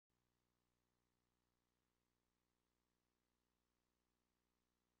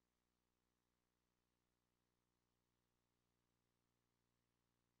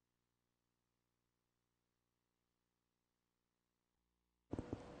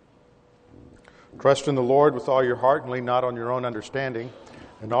Trust in the Lord with all your heart and lean not on your own understanding.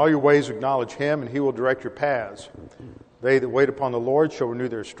 In all your ways acknowledge him, and he will direct your paths. They that wait upon the Lord shall renew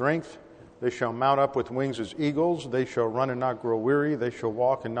their strength. They shall mount up with wings as eagles. They shall run and not grow weary. They shall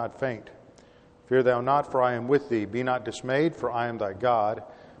walk and not faint. Fear thou not, for I am with thee. Be not dismayed, for I am thy God.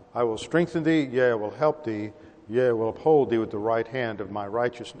 I will strengthen thee, yea, I will help thee. Yea, I will uphold thee with the right hand of my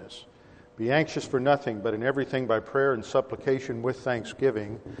righteousness. Be anxious for nothing, but in everything by prayer and supplication with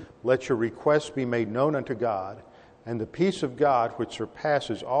thanksgiving, let your requests be made known unto God, and the peace of God, which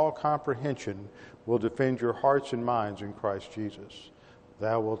surpasses all comprehension, will defend your hearts and minds in Christ Jesus.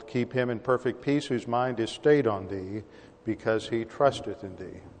 Thou wilt keep him in perfect peace, whose mind is stayed on thee, because he trusteth in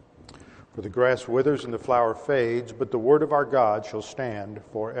thee. For the grass withers and the flower fades, but the word of our God shall stand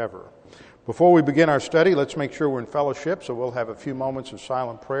forever. Before we begin our study, let's make sure we're in fellowship, so we'll have a few moments of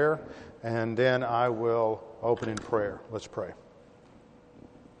silent prayer, and then I will open in prayer. Let's pray.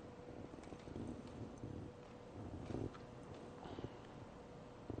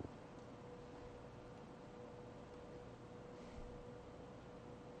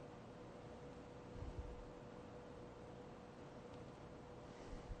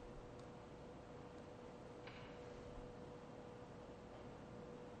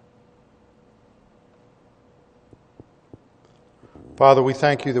 Father, we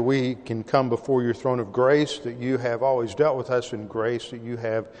thank you that we can come before your throne of grace, that you have always dealt with us in grace, that you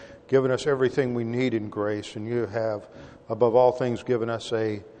have given us everything we need in grace, and you have, above all things, given us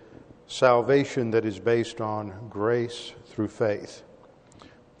a salvation that is based on grace through faith.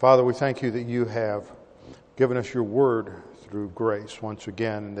 Father, we thank you that you have given us your word through grace once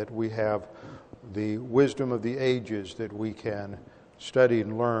again, and that we have the wisdom of the ages that we can study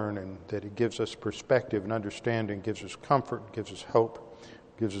and learn, and that it gives us perspective and understanding, gives us comfort, gives us hope,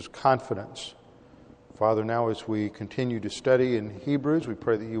 gives us confidence. Father, now as we continue to study in Hebrews, we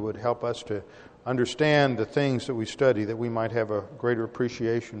pray that you would help us to understand the things that we study, that we might have a greater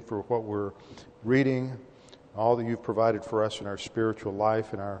appreciation for what we're reading, all that you've provided for us in our spiritual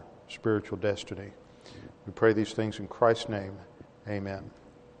life and our spiritual destiny. We pray these things in Christ's name. Amen.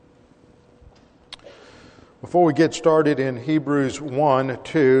 Before we get started in Hebrews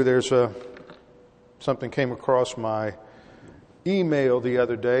 1:2, there's something came across my email the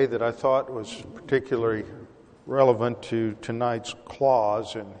other day that I thought was particularly relevant to tonight's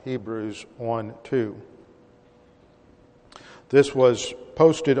clause in Hebrews 1:2. This was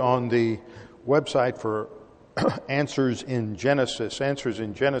posted on the website for Answers in Genesis. Answers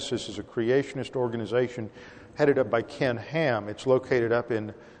in Genesis is a creationist organization headed up by Ken Ham. It's located up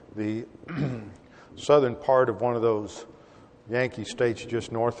in the southern part of one of those Yankee states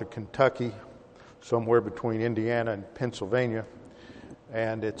just north of Kentucky, somewhere between Indiana and Pennsylvania.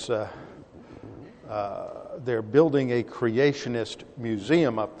 And it's they're building a creationist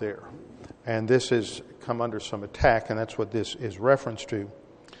museum up there. And this has come under some attack, and that's what this is reference to.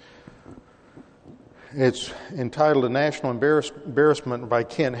 It's entitled A National Embarrassment by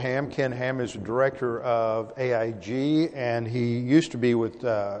Ken Ham. Ken Ham is the director of AIG, and he used to be with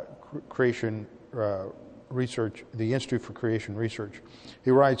Creation Research, the Institute for Creation Research.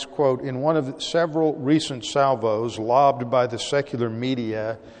 He writes, quote, "In one of several recent salvos lobbed by the secular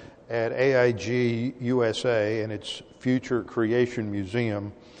media at AIG USA and its future Creation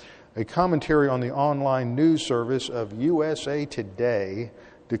Museum, a commentary on the online news service of USA Today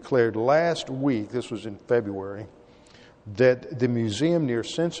declared last week," this was in February, "that the museum near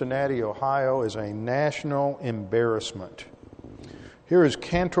Cincinnati, Ohio is a national embarrassment." Here is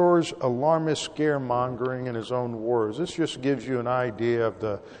Cantor's alarmist scaremongering in his own words. This just gives you an idea of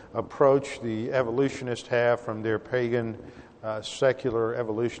the approach the evolutionists have from their pagan, secular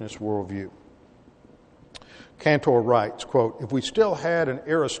evolutionist worldview. Cantor writes, quote, "If we still had an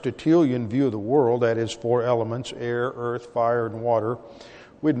Aristotelian view of the world, that is, four elements, air, earth, fire, and water,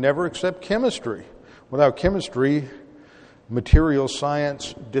 we'd never accept chemistry. Without chemistry, material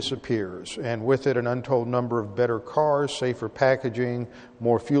science disappears, and with it an untold number of better cars, safer packaging,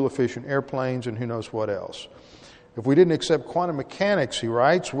 more fuel-efficient airplanes, and who knows what else. If we didn't accept quantum mechanics," he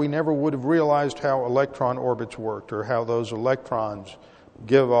writes, "we never would have realized how electron orbits worked, or how those electrons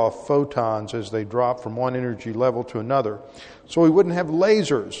give off photons as they drop from one energy level to another. So we wouldn't have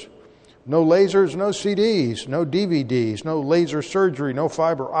lasers. No lasers, no CDs, no DVDs, no laser surgery, no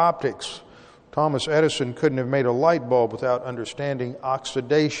fiber optics. Thomas Edison couldn't have made a light bulb without understanding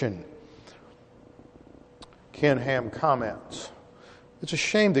oxidation." Ken Ham comments, "It's a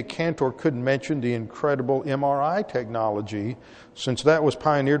shame that Cantor couldn't mention the incredible MRI technology, since that was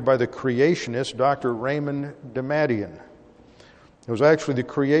pioneered by the creationist Dr. Raymond Damadian. It was actually the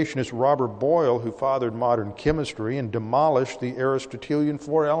creationist Robert Boyle who fathered modern chemistry and demolished the Aristotelian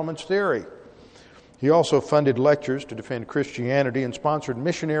four elements theory. He also funded lectures to defend Christianity and sponsored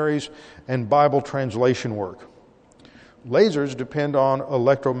missionaries and Bible translation work. Lasers depend on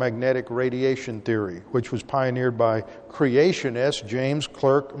electromagnetic radiation theory, which was pioneered by creationist James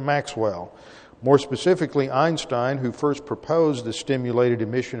Clerk Maxwell. More specifically, Einstein, who first proposed the stimulated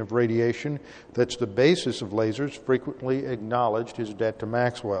emission of radiation that's the basis of lasers, frequently acknowledged his debt to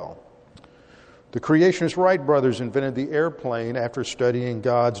Maxwell. The creationist Wright brothers invented the airplane after studying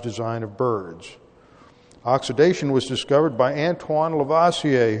God's design of birds. Oxidation was discovered by Antoine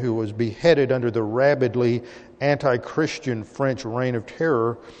Lavoisier, who was beheaded under the rabidly anti-Christian French Reign of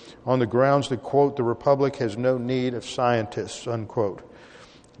Terror on the grounds that, quote, the Republic has no need of scientists, unquote.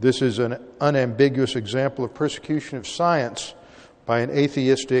 This is an unambiguous example of persecution of science by an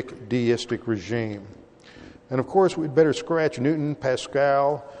atheistic, deistic regime. And of course, we'd better scratch Newton,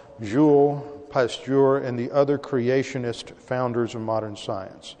 Pascal, Joule, Pasteur, and the other creationist founders of modern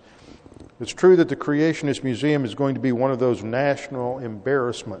science. It's true that the Creationist Museum is going to be one of those national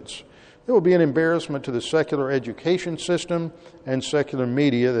embarrassments. It will be an embarrassment to the secular education system and secular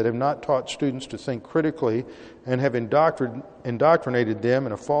media that have not taught students to think critically and have indoctrinated them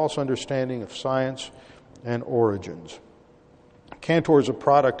in a false understanding of science and origins. Cantor is a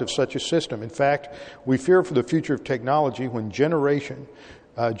product of such a system. In fact, we fear for the future of technology when generations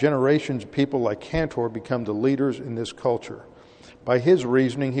of people like Cantor become the leaders in this culture. By his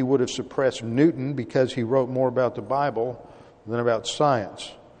reasoning, he would have suppressed Newton because he wrote more about the Bible than about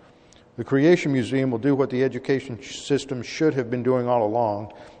science. The Creation Museum will do what the education system should have been doing all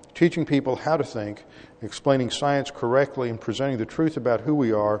along, teaching people how to think, explaining science correctly, and presenting the truth about who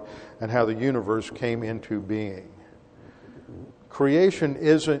we are and how the universe came into being. Creation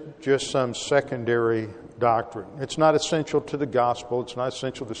isn't just some secondary doctrine. It's not essential to the gospel. It's not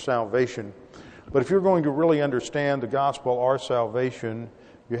essential to salvation. But if you're going to really understand the gospel or salvation,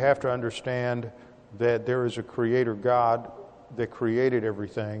 you have to understand that there is a creator God that created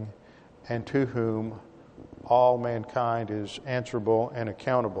everything and to whom all mankind is answerable and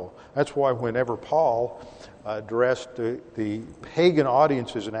accountable. That's why whenever Paul addressed the pagan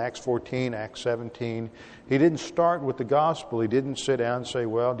audiences in Acts 14, Acts 17, he didn't start with the gospel. He didn't sit down and say,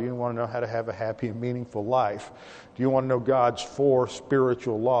 well, do you want to know how to have a happy and meaningful life? Do you want to know God's 4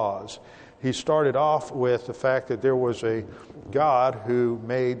 spiritual laws? He started off with the fact that there was a God who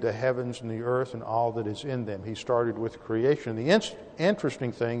made the heavens and the earth and all that is in them. He started with creation. The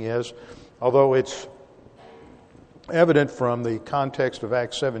interesting thing is, although it's evident from the context of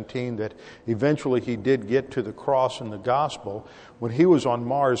Acts 17 that eventually he did get to the cross and the gospel, when he was on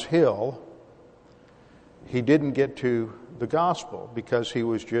Mars Hill, he didn't get to the gospel because he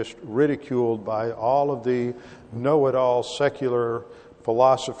was just ridiculed by all of the know-it-all secular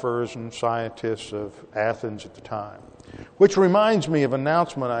philosophers and scientists of Athens at the time. Which reminds me of an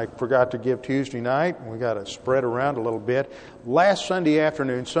announcement I forgot to give Tuesday night. We got to spread around a little bit. Last Sunday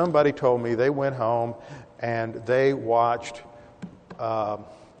afternoon, somebody told me they went home and they watched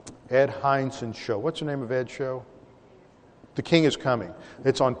Ed Hindsen's show. What's the name of Ed's show? The King is Coming.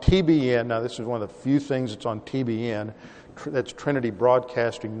 It's on TBN. Now, this is one of the few things that's on TBN. That's Trinity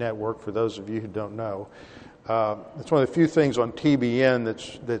Broadcasting Network, for those of you who don't know. It's one of the few things on TBN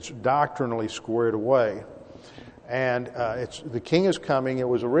that's doctrinally squared away. And it's The King is Coming. It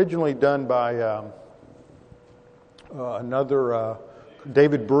was originally done by another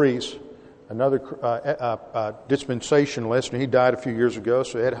David Brees, another dispensationalist, and he died a few years ago,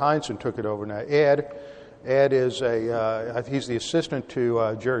 so Ed Hindsen took it over. Now, Ed is he's the assistant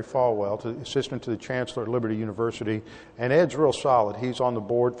to Jerry Falwell, assistant to the chancellor at Liberty University, and Ed's real solid. He's on the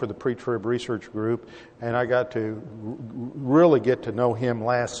board for the Pre-Trib Research Group, and I got to really get to know him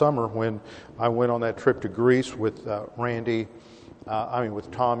last summer when I went on that trip to Greece with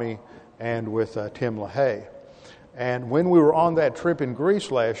with Tommy and with Tim LaHaye. And when we were on that trip in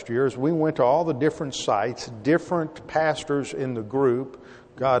Greece last year, as we went to all the different sites, different pastors in the group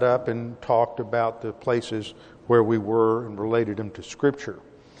got up and talked about the places where we were and related them to Scripture.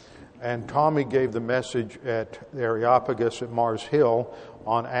 And Tommy gave the message at the Areopagus at Mars Hill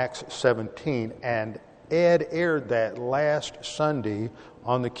on Acts 17, and Ed aired that last Sunday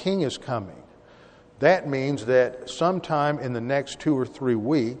on The King is Coming. That means that sometime in the next 2 or 3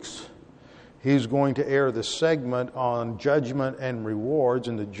 weeks, he's going to air the segment on judgment and rewards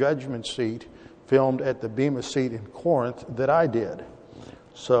in the judgment seat filmed at the Bema seat in Corinth that I did.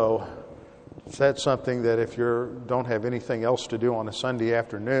 So that's something that if you don't have anything else to do on a Sunday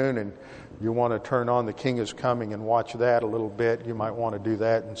afternoon and you want to turn on The King is Coming and watch that a little bit, you might want to do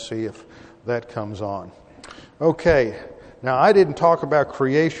that and see if that comes on. Okay, now I didn't talk about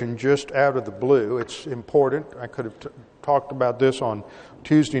creation just out of the blue. It's important. I could have talked about this on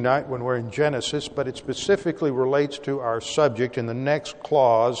Tuesday night when we're in Genesis, but it specifically relates to our subject in the next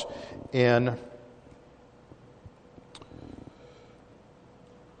clause in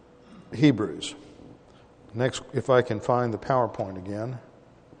Hebrews. Next, if I can find the PowerPoint again.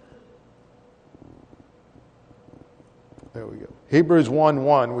 There we go. Hebrews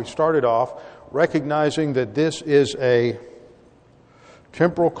 1:1. We started off recognizing that this is a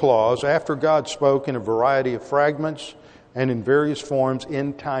temporal clause after God spoke in a variety of fragments and in various forms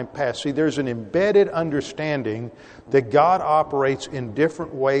in time past. See, there's an embedded understanding that God operates in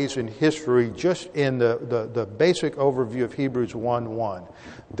different ways in history, just in the basic overview of Hebrews 1:1.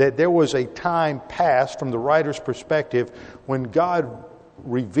 That there was a time past, from the writer's perspective, when God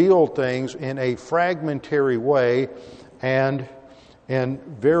revealed things in a fragmentary way and in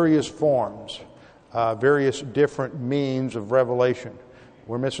various forms, various different means of revelation.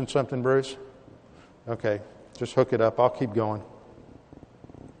 We're missing something, Bruce? Okay, just hook it up. I'll keep going.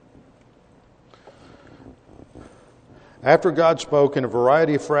 After God spoke in a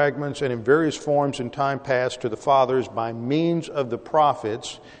variety of fragments and in various forms in time past to the fathers by means of the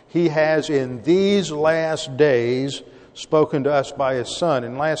prophets, He has in these last days spoken to us by His Son.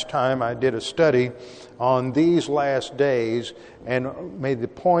 And last time I did a study on these last days and made the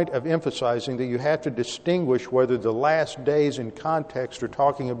point of emphasizing that you have to distinguish whether the last days in context are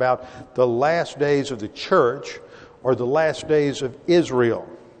talking about the last days of the church or the last days of Israel.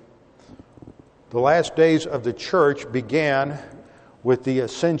 The last days of the church began with the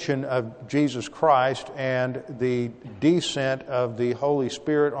ascension of Jesus Christ and the descent of the Holy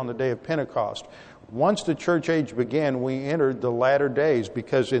Spirit on the day of Pentecost. Once the church age began, we entered the latter days,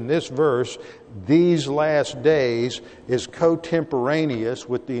 because in this verse, these last days is contemporaneous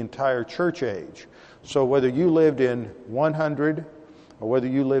with the entire church age. So whether you lived in 100 or whether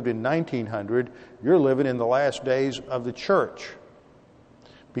you lived in 1900, you're living in the last days of the church,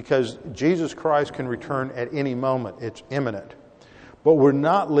 because Jesus Christ can return at any moment. It's imminent. But we're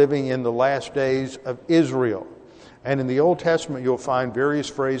not living in the last days of Israel. And in the Old Testament, you'll find various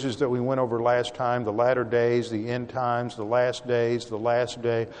phrases that we went over last time: the latter days, the end times, the last days, the last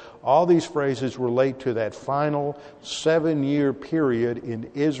day. All these phrases relate to that final 7-year period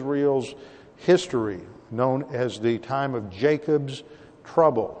in Israel's history, known as the time of Jacob's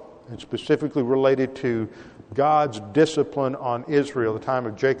trouble. It's specifically related to God's discipline on Israel, the time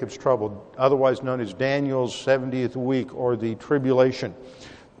of Jacob's trouble, otherwise known as Daniel's 70th week, or the tribulation.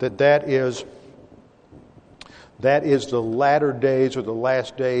 That is the latter days or the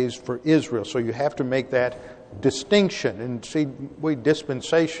last days for Israel. So you have to make that distinction. And see, we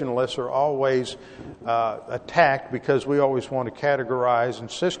dispensationalists are always attacked because we always want to categorize and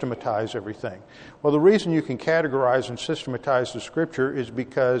systematize everything. Well, the reason you can categorize and systematize the Scripture is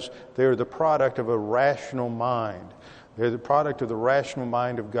because they're the product of a rational mind. They're the product of the rational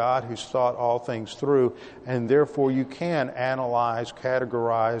mind of God, who's thought all things through, and therefore you can analyze,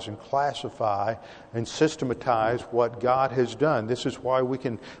 categorize, and classify and systematize what God has done. This is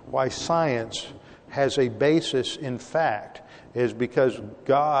why science has a basis in fact, is because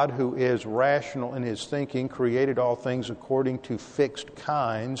God, who is rational in His thinking, created all things according to fixed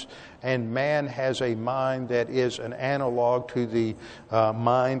kinds, and man has a mind that is an analog to the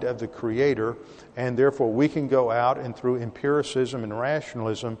mind of the Creator, and therefore we can go out and through empiricism and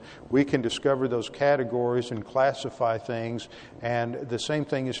rationalism, we can discover those categories and classify things, and the same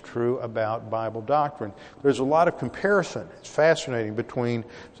thing is true about Bible doctrine. There's a lot of comparison, it's fascinating, between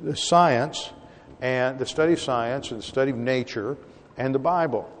the science and the study of science and the study of nature and the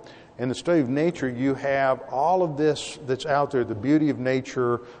Bible. In the study of nature, you have all of this that's out there, the beauty of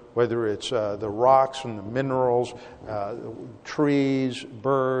nature, whether it's the rocks and the minerals, trees,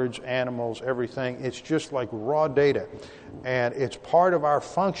 birds, animals, everything. It's just like raw data. And it's part of our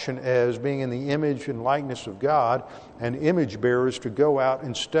function as being in the image and likeness of God and image bearers to go out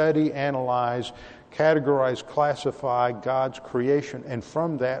and study, analyze, categorize, classify God's creation, and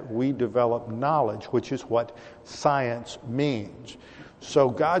from that we develop knowledge, which is what science means. So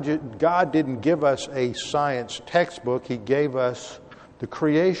God didn't give us a science textbook. He gave us the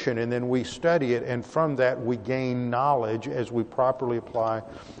creation, and then we study it, and from that we gain knowledge as we properly apply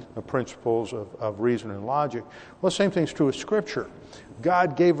the principles of reason and logic. Well, the same thing's true with Scripture.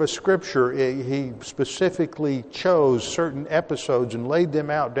 God gave us Scripture. He specifically chose certain episodes and laid them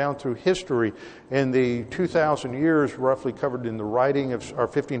out down through history in the 2,000 years roughly covered in the writing of, or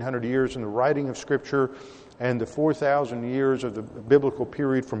 1,500 years in the writing of Scripture, and the 4,000 years of the biblical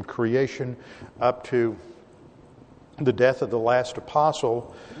period from creation up to the death of the last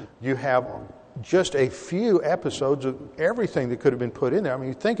apostle. You have just a few episodes of everything that could have been put in there. I mean,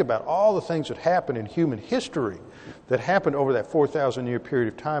 you think about all the things that happened in human history that happened over that 4,000-year period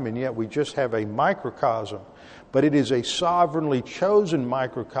of time, and yet we just have a microcosm. But it is a sovereignly chosen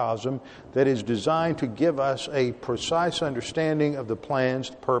microcosm that is designed to give us a precise understanding of the plans,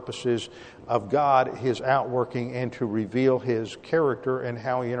 the purposes of God, His outworking, and to reveal His character and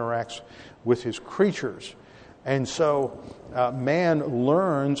how He interacts with His creatures. And so man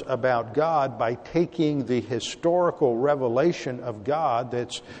learns about God by taking the historical revelation of God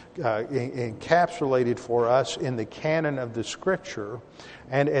that's encapsulated for us in the canon of the Scripture.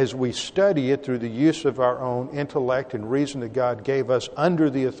 And as we study it through the use of our own intellect and reason that God gave us under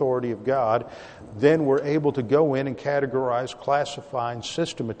the authority of God, then we're able to go in and categorize, classify, and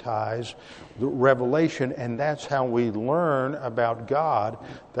systematize the revelation, and that's how we learn about God.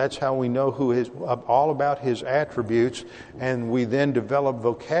 That's how we know all about His attributes, and we then develop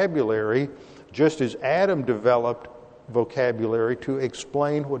vocabulary, just as Adam developed vocabulary to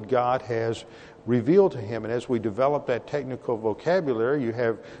explain what God has revealed to him. And as we develop that technical vocabulary, you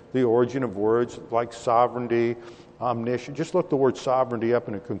have the origin of words like sovereignty, omniscience. Just look the word sovereignty up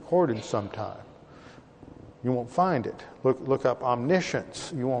in a concordance sometime. You won't find it. Look up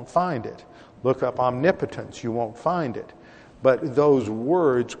omniscience. You won't find it. Look up omnipotence. You won't find it. But those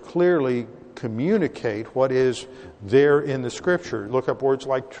words clearly communicate what is there in the Scripture. Look up words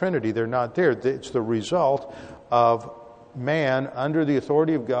like Trinity. They're not there. It's the result of man under the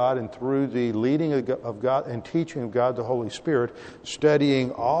authority of God and through the leading of God and teaching of God the Holy Spirit,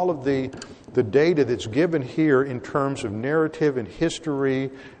 studying all of the data that's given here in terms of narrative and history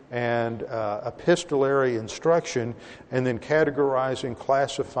and epistolary instruction, and then categorizing,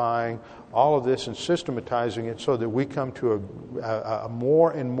 classifying all of this and systematizing it so that we come to a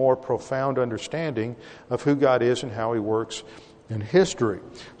more and more profound understanding of who God is and how He works in history.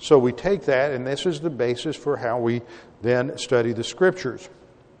 So we take that, and this is the basis for how we then study the Scriptures.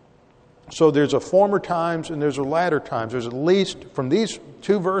 So there's a former times and there's a latter times. There's at least, from these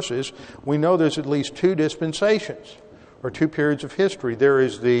two verses, we know there's at least two dispensations, or two periods of history. There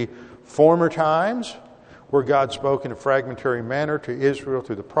is the former times, where God spoke in a fragmentary manner to Israel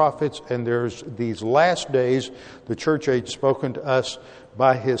through the prophets, and there's these last days, the church age spoken to us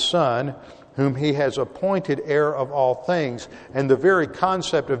by His Son, whom He has appointed heir of all things. And the very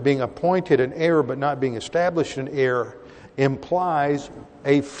concept of being appointed an heir but not being established an heir implies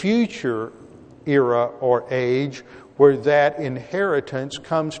a future era or age where that inheritance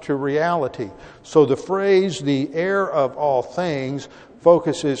comes to reality. So the phrase, the heir of all things,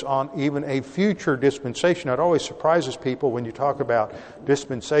 focuses on even a future dispensation. Now, it always surprises people when you talk about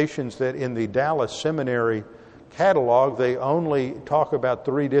dispensations that in the Dallas Seminary catalog, they only talk about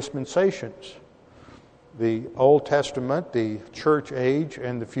three dispensations: the Old Testament, the church age,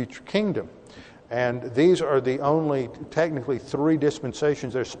 and the future kingdom. And these are the only, technically, three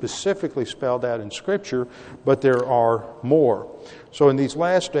dispensations that are specifically spelled out in Scripture, but there are more. So in these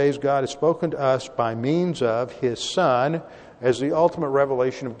last days, God has spoken to us by means of His Son as the ultimate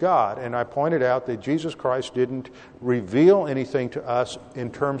revelation of God. And I pointed out that Jesus Christ didn't reveal anything to us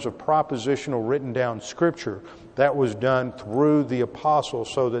in terms of propositional written down Scripture. That was done through the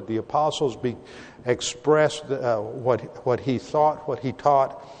apostles, so that the apostles expressed what He thought, what He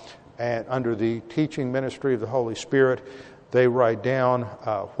taught, and under the teaching ministry of the Holy Spirit, they write down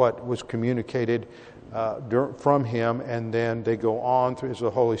what was communicated from Him, and then they go on as the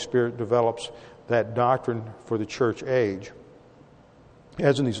Holy Spirit develops that doctrine for the church age.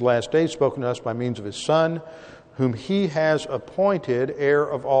 As in these last days, spoken to us by means of His Son, whom He has appointed heir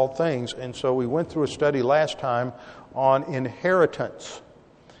of all things. And so we went through a study last time on inheritance.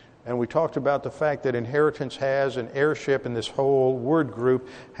 And we talked about the fact that inheritance has an heirship, and this whole word group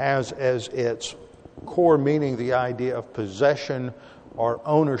has as its core meaning the idea of possession or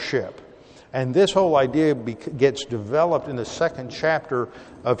ownership. And this whole idea gets developed in the second chapter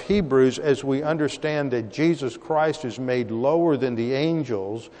of Hebrews as we understand that Jesus Christ is made lower than the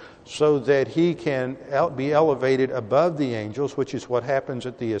angels so that He can be elevated above the angels, which is what happens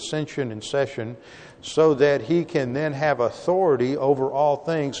at the ascension and session, so that He can then have authority over all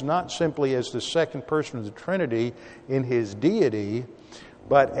things, not simply as the second person of the Trinity in His deity,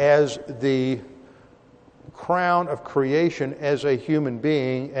 but as the crown of creation as a human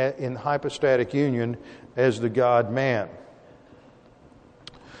being in hypostatic union as the God-man.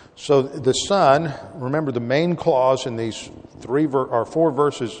 So the Son, remember the main clause in these four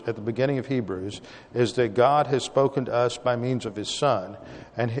verses at the beginning of Hebrews is that God has spoken to us by means of His Son.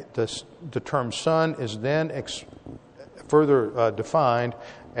 And the term Son is then further defined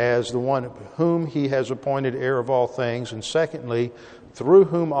as the one whom he has appointed heir of all things, and secondly, through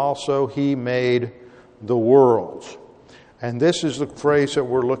whom also he made the worlds. And this is the phrase that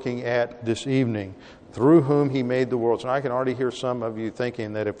we're looking at this evening, through whom he made the worlds. And I can already hear some of you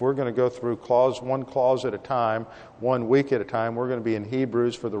thinking that if we're going to go through one clause at a time, 1 week at a time, we're going to be in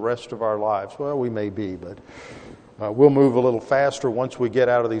Hebrews for the rest of our lives. Well, we may be, but we'll move a little faster once we get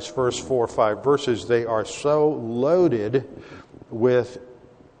out of these first 4 or 5 verses. They are so loaded with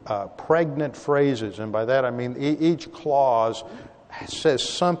pregnant phrases, and by that I mean each clause says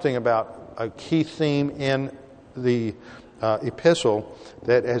something about a key theme in the epistle,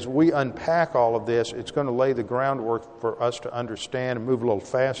 that as we unpack all of this, it's going to lay the groundwork for us to understand and move a little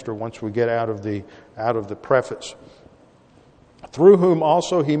faster once we get out of the preface. Through whom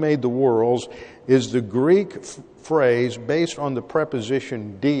also he made the worlds is the Greek phrase based on the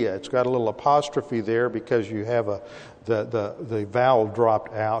preposition dia. It's got a little apostrophe there because you have the vowel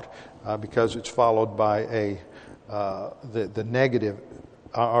dropped out because it's followed by the negative,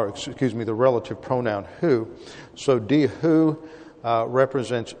 the relative pronoun who. So dia who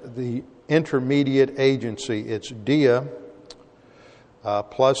represents the intermediate agency. It's dia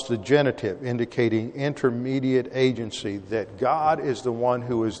plus the genitive, indicating intermediate agency, that God is the one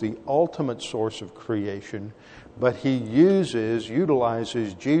who is the ultimate source of creation, but he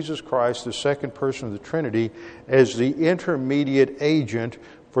utilizes Jesus Christ, the second person of the Trinity, as the intermediate agent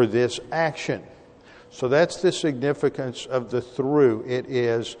for this action. So that's the significance of the through. It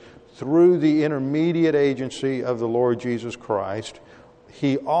is through the intermediate agency of the Lord Jesus Christ,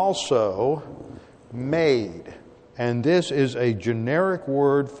 he also made. And this is a generic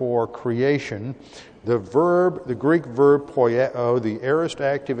word for creation. The Greek verb poieo, the aorist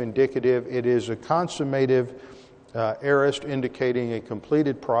active indicative, it is a consummative aorist indicating a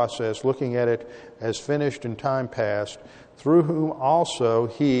completed process, looking at it as finished in time past, through whom also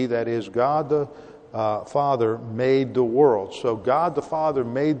he, that is God the Father, made the world. So God the Father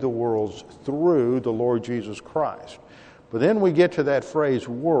made the worlds through the Lord Jesus Christ. But then we get to that phrase,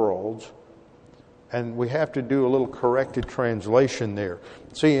 worlds, and we have to do a little corrected translation there.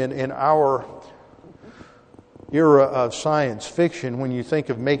 See, in our era of science fiction, when you think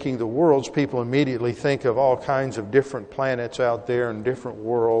of making the worlds, people immediately think of all kinds of different planets out there and different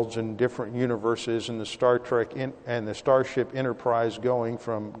worlds and different universes, and the Star Trek and the Starship Enterprise going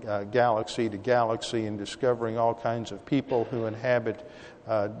from galaxy to galaxy and discovering all kinds of people who inhabit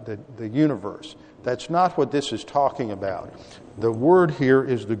the universe. That's not what this is talking about. The word here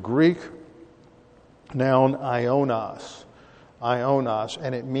is the Greek noun ionos,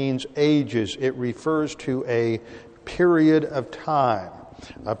 and it means ages. It refers to a period of time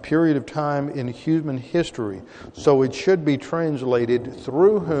in human history. So it should be translated,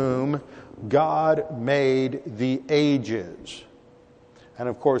 through whom God made the ages. And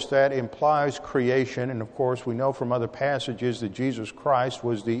of course that implies creation, and of course we know from other passages that Jesus Christ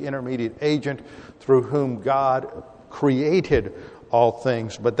was the intermediate agent through whom God created all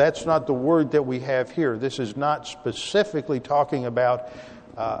things. But that's not the word that we have here. This is not specifically talking about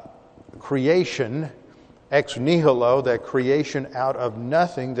creation, ex nihilo, that creation out of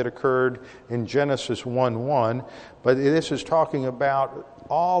nothing that occurred in Genesis 1:1. But this is talking about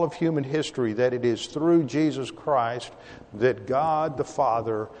all of human history, that it is through Jesus Christ that God the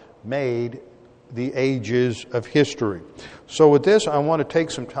Father made the ages of history. So with this, I want to take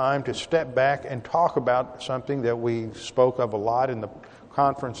some time to step back and talk about something that we spoke of a lot in the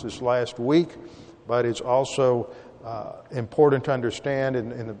conference this last week, but it's also important to understand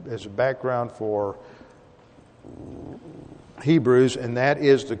as a background for Hebrews, and that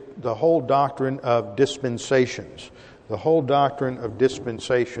is the whole doctrine of dispensations. The whole doctrine of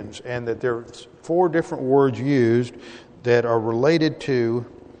dispensations, and that there are 4 different words used that are related to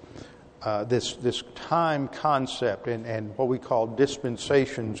this time concept and what we call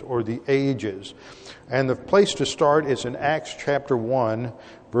dispensations or the ages. And the place to start is in Acts chapter 1,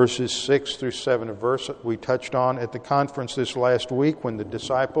 verses 6 through 7, a verse that we touched on at the conference this last week when the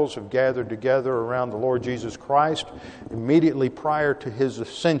disciples have gathered together around the Lord Jesus Christ immediately prior to his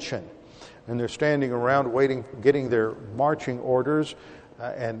ascension. And they're standing around waiting, getting their marching orders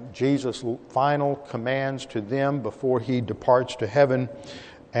and Jesus' final commands to them before he departs to heaven.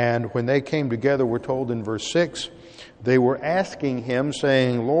 And when they came together, we're told in verse 6, they were asking him,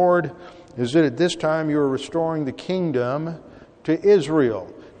 saying, Lord, is it at this time you are restoring the kingdom to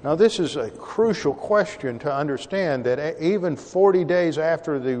Israel? Now, this is a crucial question to understand, that even 40 days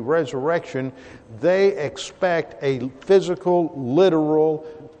after the resurrection, they expect a physical, literal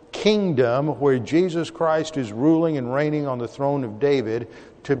kingdom where Jesus Christ is ruling and reigning on the throne of David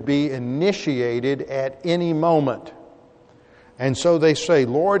to be initiated at any moment. And so they say,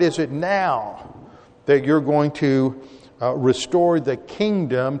 Lord, is it now that you're going to restore the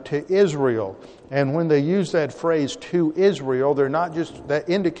kingdom to Israel? And when they use that phrase, to Israel, that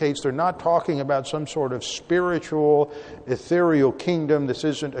indicates they're not talking about some sort of spiritual, ethereal kingdom. This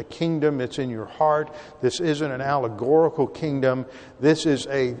isn't a kingdom that's in your heart. This isn't an allegorical kingdom. This is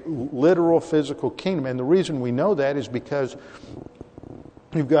a literal, physical kingdom. And the reason we know that is because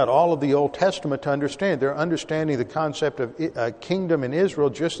you've got all of the Old Testament to understand. They're understanding the concept of a kingdom in Israel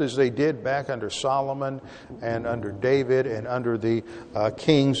just as they did back under Solomon and under David and under the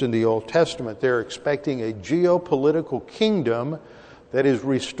kings in the Old Testament. They're expecting a geopolitical kingdom that is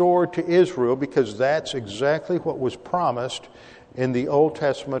restored to Israel because that's exactly what was promised in the Old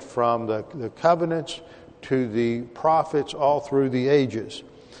Testament from the covenants to the prophets all through the ages.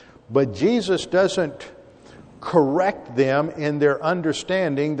 But Jesus doesn't correct them in their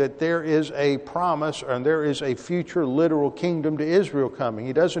understanding that there is a promise and there is a future literal kingdom to Israel coming.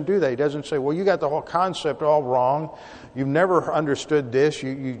 He doesn't do that. He doesn't say, well, you got the whole concept all wrong. You've never understood this.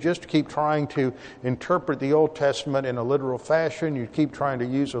 You just keep trying to interpret the Old Testament in a literal fashion. You keep trying to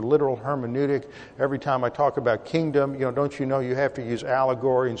use a literal hermeneutic. Every time I talk about kingdom, don't you know you have to use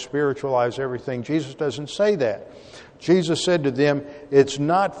allegory and spiritualize everything? Jesus doesn't say that. Jesus said to them, it's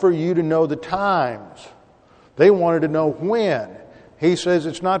not for you to know the times. They wanted to know when. He says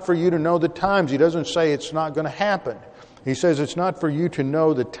it's not for you to know the times. He doesn't say it's not going to happen. He says it's not for you to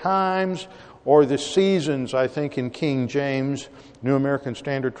know the times or the seasons. I think in King James, New American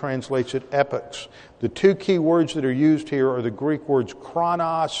Standard translates it epochs. The two key words that are used here are the Greek words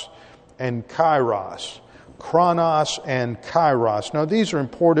chronos and kairos. Chronos and kairos. Now these are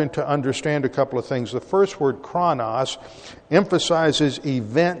important to understand a couple of things. The first word, chronos, emphasizes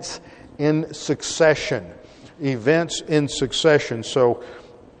events in succession. Events in succession. So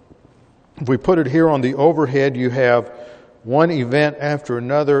if we put it here on the overhead, you have one event after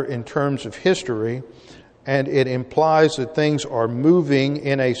another in terms of history, and it implies that things are moving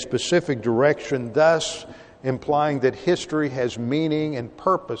in a specific direction, thus implying that history has meaning and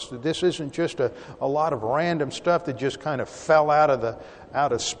purpose. That this isn't just a lot of random stuff that just kind of fell out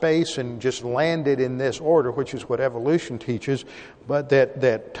of space and just landed in this order, which is what evolution teaches, but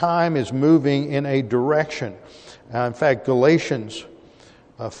that time is moving in a direction. In fact, Galatians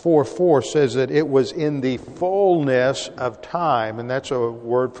 4:4 says that it was in the fullness of time, and that's a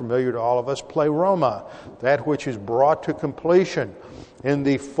word familiar to all of us, pleroma, that which is brought to completion. In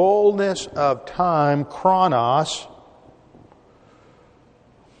the fullness of time, chronos,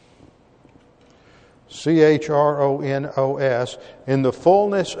 Chronos, in the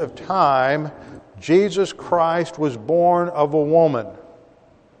fullness of time, Jesus Christ was born of a woman.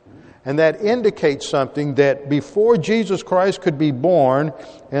 And that indicates something, that before Jesus Christ could be born,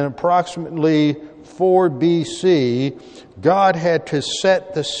 in approximately 4 BC, God had to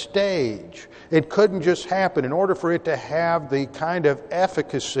set the stage. It couldn't just happen. In order for it to have the kind of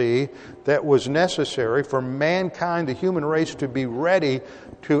efficacy that was necessary for mankind, the human race, to be ready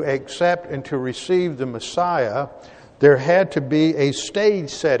to accept and to receive the Messiah, there had to be a stage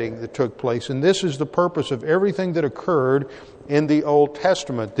setting that took place. And this is the purpose of everything that occurred in the Old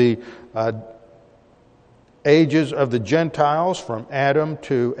Testament. The ages of the Gentiles from Adam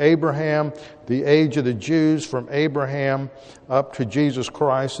to Abraham, the age of the Jews from Abraham up to Jesus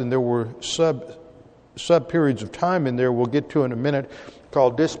Christ, and there were sub periods of time in there we'll get to in a minute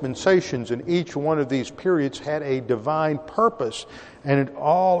called dispensations, and each one of these periods had a divine purpose, and it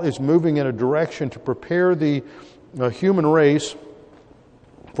all is moving in a direction to prepare the human race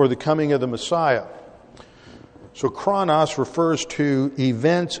for the coming of the Messiah. So chronos refers to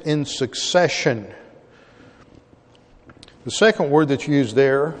events in succession. The second word that's used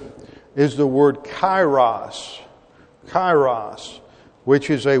there is the word kairos. Kairos,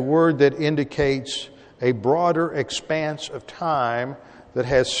 which is a word that indicates a broader expanse of time that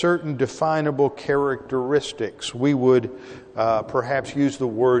has certain definable characteristics. We would perhaps use the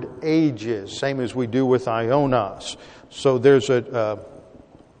word ages, same as we do with ionos. So there's an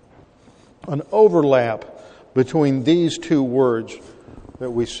overlap between these two words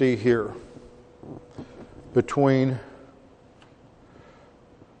that we see here, between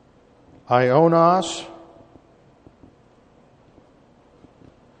ionos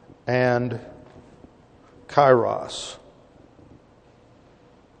and kairos.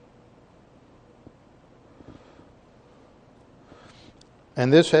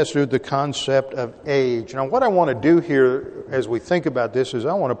 And this has to do with the concept of age. Now, what I want to do here as we think about this is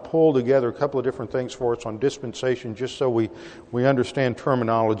I want to pull together a couple of different things for us on dispensation just so we understand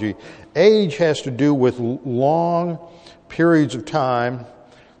terminology. Age has to do with long periods of time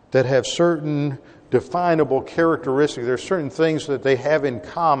that have certain definable characteristic. There are certain things that they have in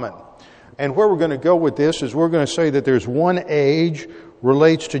common. And where we're going to go with this is we're going to say that there's one age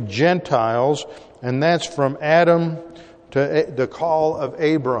relates to Gentiles, and that's from Adam to the call of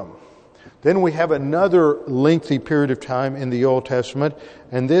Abram. Then we have another lengthy period of time in the Old Testament,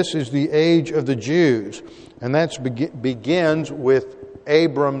 and this is the age of the Jews. And that begins with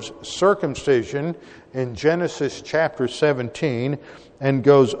Abram's circumcision in Genesis chapter 17 and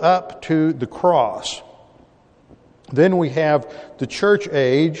goes up to the cross. Then we have the church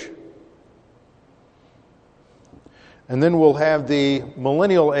age, and then we'll have the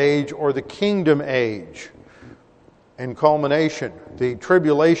millennial age or the kingdom age. In culmination, the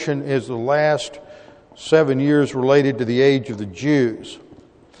tribulation is the last 7 years related to the age of the Jews.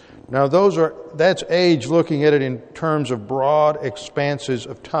 Now that's age looking at it in terms of broad expanses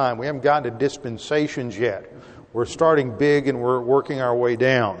of time. We haven't gotten to dispensations yet. We're starting big and we're working our way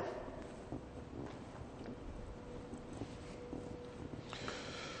down.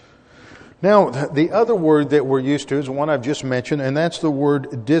 Now, the other word that we're used to is one I've just mentioned, and that's the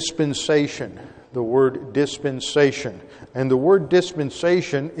word dispensation. The word dispensation. And the word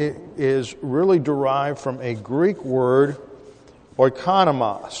dispensation is really derived from a Greek word,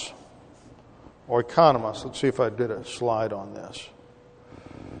 oikonomos. Oikonomos. Let's see if I did a slide on this.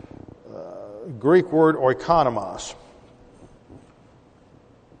 Greek word oikonomos.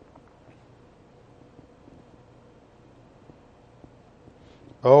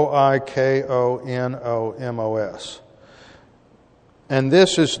 Oikonomos. And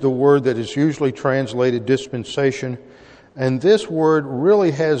this is the word that is usually translated dispensation. And this word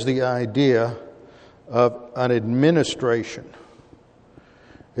really has the idea of an administration.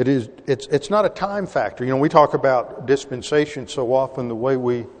 It's not a time factor. You know, we talk about dispensation so often the way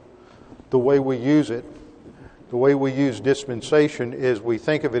we use it. The way we use dispensation is we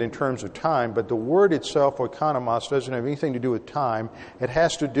think of it in terms of time, but the word itself, oikonomos, doesn't have anything to do with time. It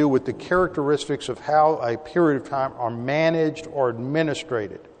has to do with the characteristics of how a period of time are managed or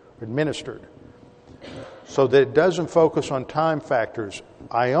administered, so that it doesn't focus on time factors.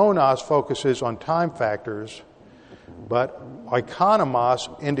 Ionos focuses on time factors, but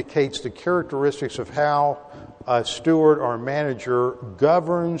oikonomos indicates the characteristics of how a steward or manager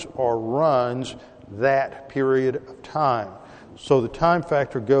governs or runs that period of time. So the time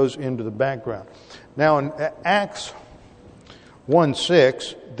factor goes into the background. Now in Acts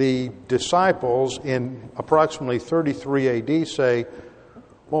 1:6, the disciples in approximately 33 AD say,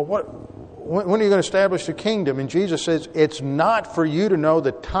 well, when are you going to establish the kingdom? And Jesus says, it's not for you to know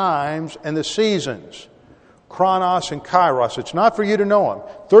the times and the seasons. Chronos and Kairos. It's not for you to know them.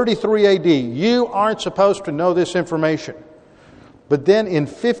 33 AD, you aren't supposed to know this information. But then in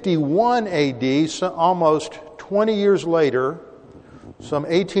 51 AD, so almost 20 years later, some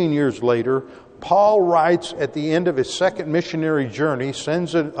 18 years later, Paul writes at the end of his second missionary journey,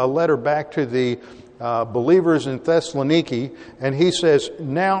 sends a letter back to the believers in Thessaloniki, and he says,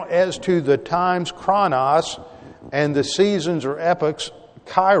 now as to the times chronos and the seasons or epochs,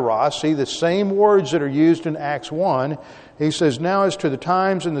 kairos, see the same words that are used in Acts 1, he says, now as to the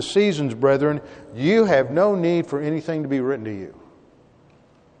times and the seasons, brethren, you have no need for anything to be written to you.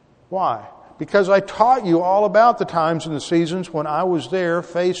 Why? Because I taught you all about the times and the seasons when I was there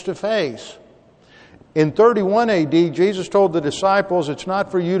face to face. In 31 AD, Jesus told the disciples, it's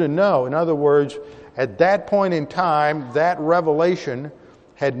not for you to know. In other words, at that point in time, that revelation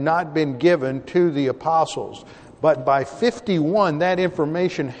had not been given to the apostles. But by 51, that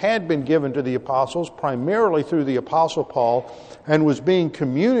information had been given to the apostles, primarily through the Apostle Paul, and was being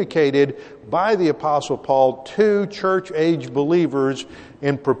communicated by the Apostle Paul to church-age believers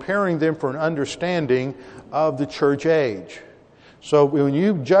in preparing them for an understanding of the church age. So when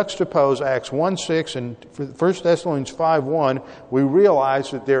you juxtapose Acts 1:6 and 1 Thessalonians 5:1, we realize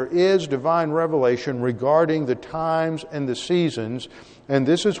that there is divine revelation regarding the times and the seasons, and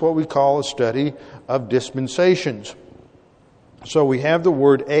this is what we call a study of dispensations. So we have the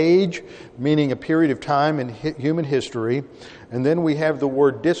word age, meaning a period of time in human history, and then we have the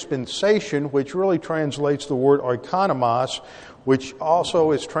word dispensation, which really translates the word oikonomos, which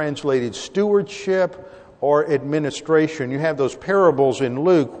also is translated stewardship or administration. You have those parables in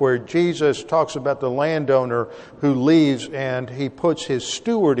Luke where Jesus talks about the landowner who leaves and he puts his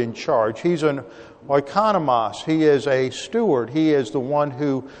steward in charge. He's an oikonomos. He is a steward. He is the one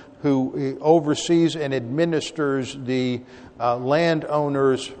who oversees and administers the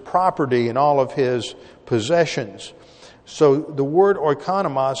landowner's property and all of his possessions. So the word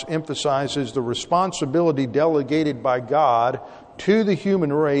oikonomos emphasizes the responsibility delegated by God to the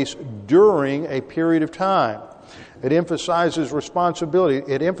human race during a period of time. It emphasizes responsibility.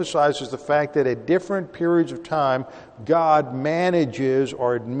 It emphasizes the fact that at different periods of time, God manages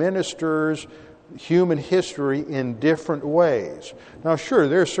or administers human history in different ways. Now, sure,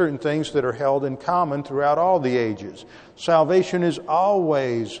 there are certain things that are held in common throughout all the ages. Salvation is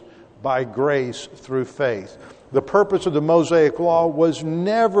always by grace through faith. The purpose of the Mosaic Law was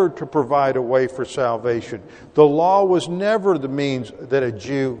never to provide a way for salvation. The law was never the means that a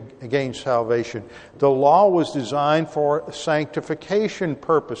Jew gained salvation. The law was designed for sanctification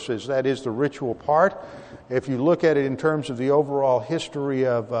purposes, that is, the ritual part. If you look at it in terms of the overall history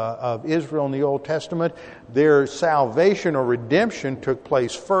of Israel in the Old Testament, their salvation or redemption took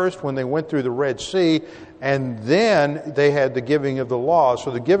place first when they went through the Red Sea, and then they had the giving of the law.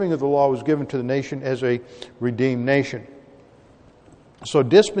 So the giving of the law was given to the nation as a redeemed nation. So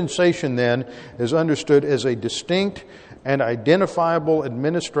dispensation then is understood as a distinct and identifiable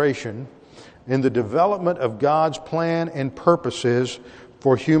administration in the development of God's plan and purposes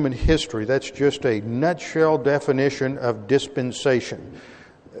for human history. That's just a nutshell definition of dispensation.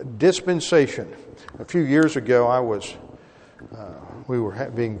 Dispensation. A few years ago, we were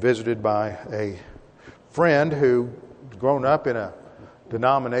being visited by a friend who had grown up in a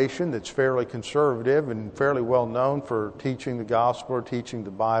denomination that's fairly conservative and fairly well known for teaching the gospel or teaching the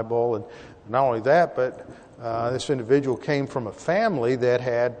Bible. And not only that, but this individual came from a family that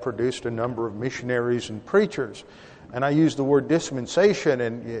had produced a number of missionaries and preachers. And I used the word dispensation,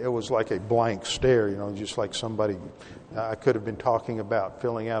 and it was like a blank stare, just like somebody, I could have been talking about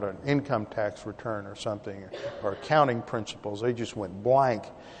filling out an income tax return or something, or accounting principles. They just went blank.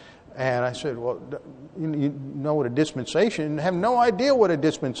 And I said, well, you know what a dispensation is? And have no idea what a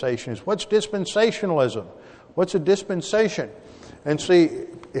dispensation is. What's dispensationalism? What's a dispensation? And see,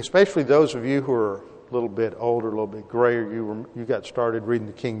 especially those of you who are a little bit older, a little bit grayer, you got started reading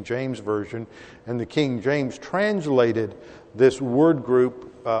the King James Version, and the King James translated this word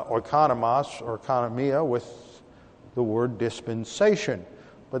group, oikonomos, or economia, with the word dispensation.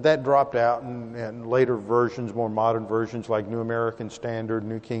 But that dropped out, and later versions, more modern versions like New American Standard,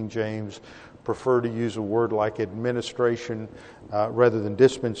 New King James, prefer to use a word like administration rather than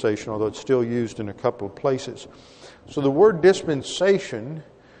dispensation, although it's still used in a couple of places. So the word dispensation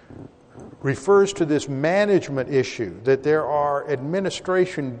refers to this management issue, that there are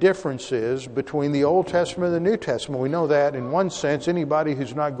administration differences between the Old Testament and the New Testament. We know that in one sense, anybody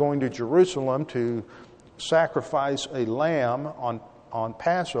who's not going to Jerusalem to sacrifice a lamb on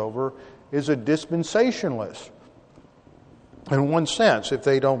Passover is a dispensationalist. In one sense, if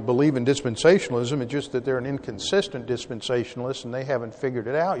they don't believe in dispensationalism, it's just that they're an inconsistent dispensationalist and they haven't figured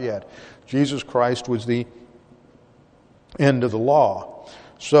it out yet. Jesus Christ was the end of the law.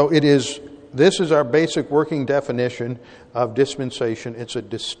 So this is our basic working definition of dispensation. It's a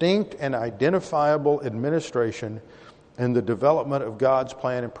distinct and identifiable administration in the development of God's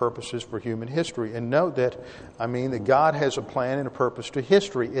plan and purposes for human history. And note that God has a plan and a purpose to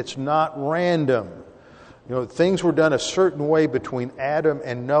history. It's not random. Things were done a certain way between Adam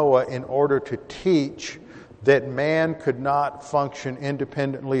and Noah in order to teach that man could not function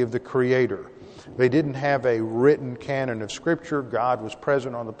independently of the Creator. They didn't have a written canon of Scripture. God was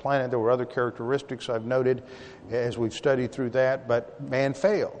present on the planet. There were other characteristics I've noted as we've studied through that, but man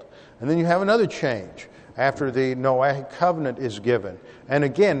failed. And then you have another change after the Noahic covenant is given. And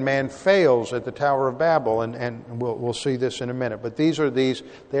again, man fails at the Tower of Babel, and we'll see this in a minute. But they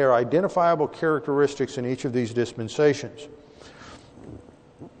are identifiable characteristics in each of these dispensations.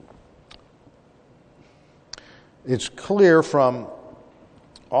 It's clear from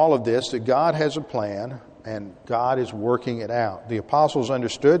all of this that God has a plan and God is working it out. The apostles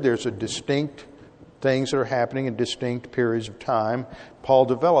understood there's a distinct things that are happening in distinct periods of time. Paul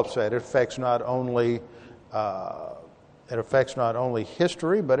develops that. It affects not only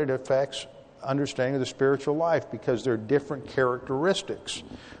history, but it affects understanding of the spiritual life, because there are different characteristics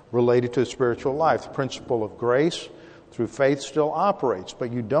related to the spiritual life. The principle of grace through faith still operates,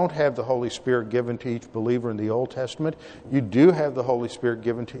 but you don't have the Holy Spirit given to each believer in the Old Testament. You do have the Holy Spirit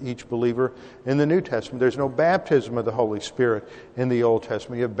given to each believer in the New Testament. There's no baptism of the Holy Spirit in the Old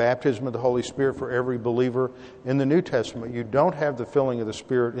Testament. You have baptism of the Holy Spirit for every believer in the New Testament. You don't have the filling of the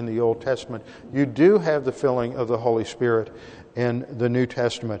Spirit in the Old Testament. You do have the filling of the Holy Spirit in the New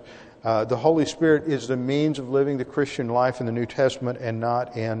Testament. The Holy Spirit is the means of living the Christian life in the New Testament and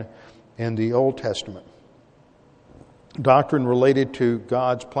not in the Old Testament. Doctrine related to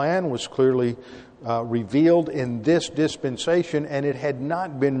God's plan was clearly revealed in this dispensation, and it had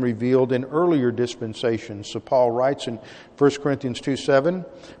not been revealed in earlier dispensations. So Paul writes in 1 Corinthians 2:7,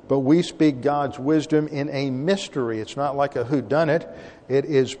 "But we speak God's wisdom in a mystery." It's not like a whodunit. It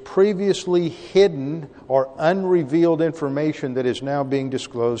is previously hidden or unrevealed information that is now being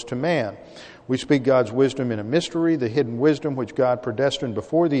disclosed to man. We speak God's wisdom in a mystery, the hidden wisdom which God predestined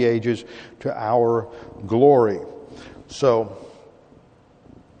before the ages to our glory. So,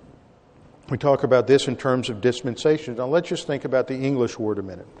 we talk about this in terms of dispensations. Now let's just think about the English word a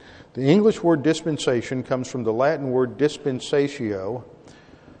minute. The English word dispensation comes from the Latin word dispensatio,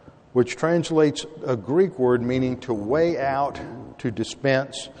 which translates a Greek word meaning to weigh out, to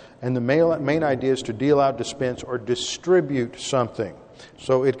dispense, and the main idea is to deal out, dispense, or distribute something.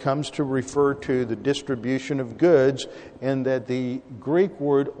 So it comes to refer to the distribution of goods, and that the Greek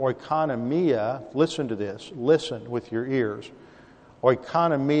word oikonomia, listen to this, listen with your ears,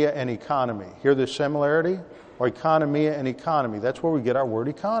 oikonomia and economy. Hear the similarity? Oikonomia and economy. That's where we get our word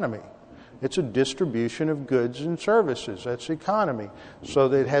economy. It's a distribution of goods and services. That's economy. So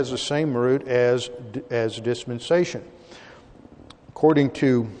that it has the same root as dispensation. According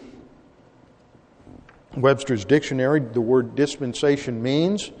to Webster's dictionary, the word dispensation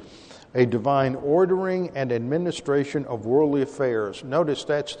means a divine ordering and administration of worldly affairs. Notice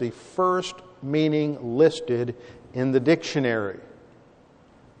that's the first meaning listed in the dictionary.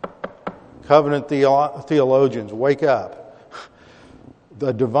 Covenant theologians, wake up.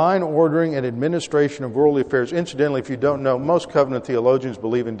 The divine ordering and administration of worldly affairs. Incidentally, if you don't know, most covenant theologians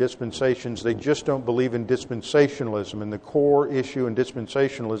believe in dispensations. They just don't believe in dispensationalism. And the core issue in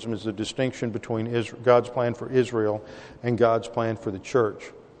dispensationalism is the distinction between God's plan for Israel and God's plan for the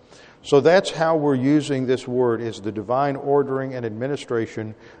church. So that's how we're using this word, is the divine ordering and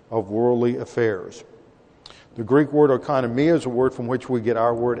administration of worldly affairs. The Greek word oikonomia is a word from which we get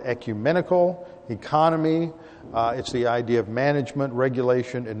our word ecumenical, economy. It's the idea of management,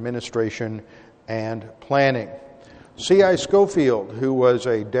 regulation, administration, and planning. C.I. Scofield, who was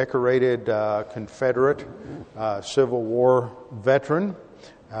a decorated Confederate Civil War veteran,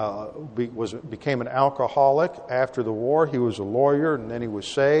 became an alcoholic after the war. He was a lawyer, and then he was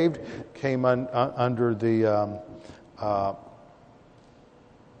saved, came under the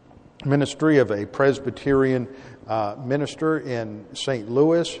ministry of a Presbyterian minister in St.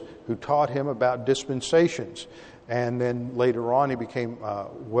 Louis who taught him about dispensations. And then later on he became a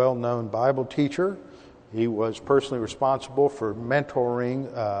well-known Bible teacher. He was personally responsible for mentoring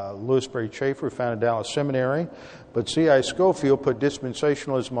Louis Berry Chafer, who founded Dallas Seminary. But C.I. Scofield put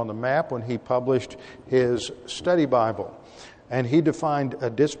dispensationalism on the map when he published his study Bible. And he defined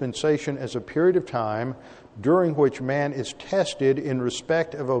a dispensation as a period of time during which man is tested in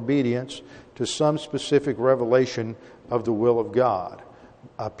respect of obedience to some specific revelation of the will of God.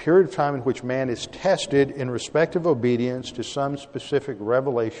 A period of time in which man is tested in respect of obedience to some specific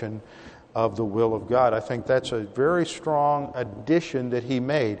revelation of the will of God. I think that's a very strong addition that he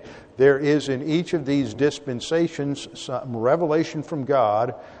made. There is in each of these dispensations some revelation from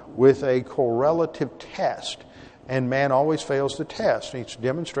God with a correlative test. And man always fails the test. And he's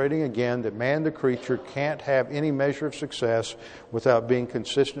demonstrating again that man, the creature, can't have any measure of success without being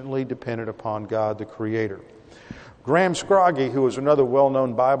consistently dependent upon God, the Creator. Graham Scroggie, who was another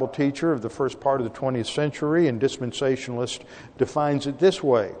well-known Bible teacher of the first part of the 20th century and dispensationalist, defines it this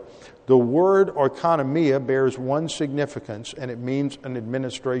way. The word oikonomia bears one significance, and it means an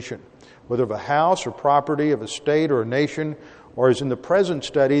administration, whether of a house or property, of a state or a nation, or as in the present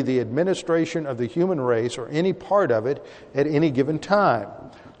study, the administration of the human race or any part of it at any given time.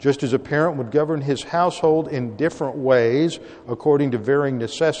 Just as a parent would govern his household in different ways according to varying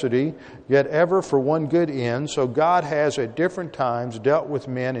necessity, yet ever for one good end, so God has at different times dealt with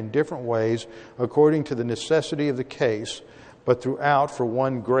men in different ways according to the necessity of the case, but throughout for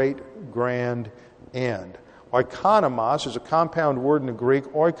one great, grand end. Oikonomos is a compound word in the Greek,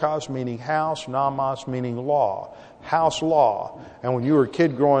 oikos meaning house, nomos meaning law, house law. And when you were a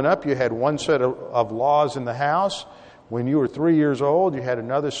kid growing up, you had one set of laws in the house. When you were 3 years old, you had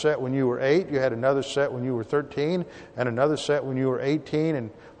another set when you were 8, you had another set when you were 13, and another set when you were 18, and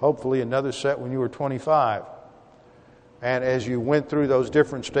hopefully another set when you were 25. And as you went through those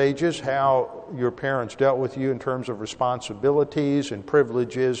different stages, how your parents dealt with you in terms of responsibilities and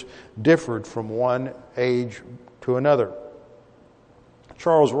privileges differed from one age to another.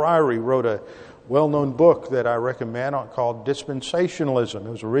 Charles Ryrie wrote a well-known book that I recommend called Dispensationalism. It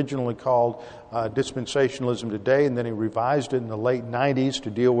was originally called Dispensationalism Today, and then he revised it in the late 90s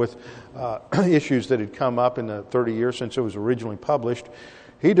to deal with issues that had come up in the 30 years since it was originally published.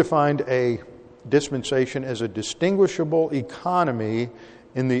 He defined a dispensation as a distinguishable economy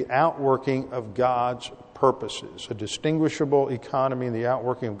in the outworking of God's purposes, a distinguishable economy in the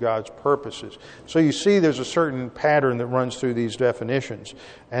outworking of God's purposes. So you see there's a certain pattern that runs through these definitions.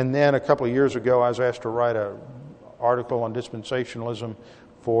 And then a couple of years ago, I was asked to write an article on dispensationalism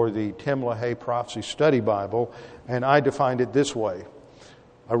for the Tim LaHaye Prophecy Study Bible, and I defined it this way.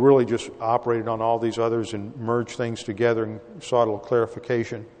 I really just operated on all these others and merged things together and sought a little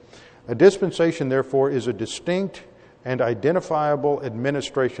clarification. A dispensation, therefore, is a distinct and identifiable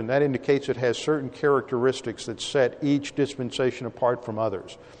administration. That indicates it has certain characteristics that set each dispensation apart from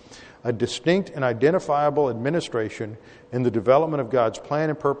others. A distinct and identifiable administration in the development of God's plan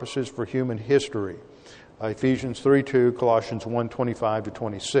and purposes for human history. Ephesians 3:2, Colossians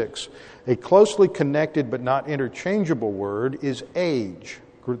 1:25-26. A closely connected but not interchangeable word is age,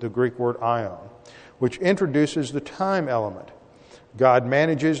 the Greek word aion, which introduces the time element. God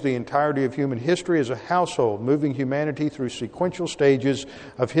manages the entirety of human history as a household, moving humanity through sequential stages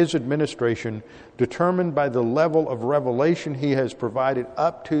of His administration, determined by the level of revelation He has provided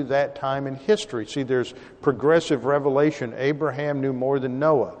up to that time in history. See, there's progressive revelation. Abraham knew more than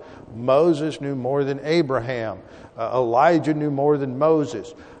Noah. Moses knew more than Abraham. Elijah knew more than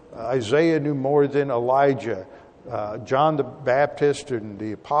Moses. Isaiah knew more than Elijah. John the Baptist and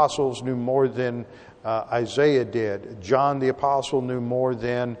the apostles knew more than Isaiah did. John the Apostle knew more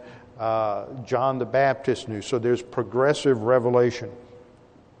than John the Baptist knew. So there's progressive revelation.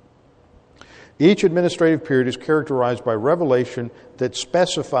 Each administrative period is characterized by revelation that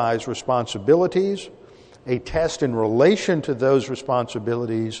specifies responsibilities, a test in relation to those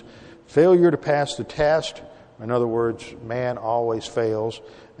responsibilities, failure to pass the test, in other words, man always fails,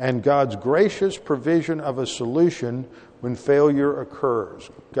 and God's gracious provision of a solution when failure occurs.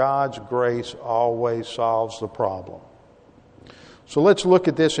 God's grace always solves the problem. So let's look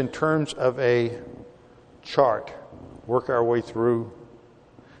at this in terms of a chart. Work our way through.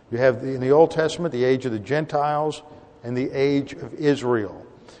 You have in the Old Testament the age of the Gentiles and the age of Israel.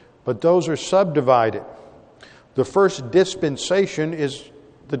 But those are subdivided. The first dispensation is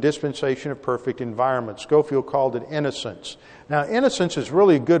the dispensation of perfect environment. Scofield called it innocence. Now, innocence is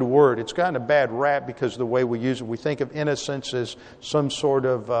really a good word. It's gotten a bad rap because of the way we use it. We think of innocence as some sort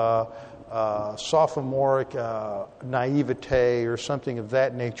of sophomoric naivete or something of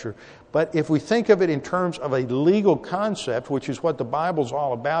that nature. But if we think of it in terms of a legal concept, which is what the Bible's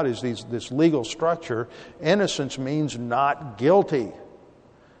all about, is this legal structure, innocence means not guilty.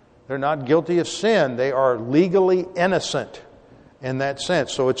 They're not guilty of sin. They are legally innocent in that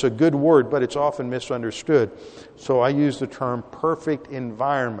sense. So it's a good word, but it's often misunderstood. So I use the term perfect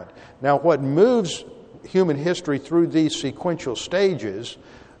environment. Now, what moves human history through these sequential stages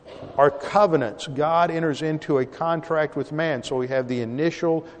are covenants. God enters into a contract with man. So we have the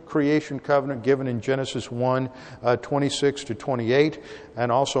initial creation covenant given in Genesis 1, 26 to 28,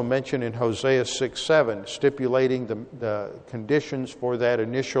 and also mentioned in Hosea 6:7, stipulating the conditions for that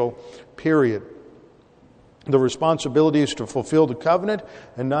initial period. The responsibility is to fulfill the covenant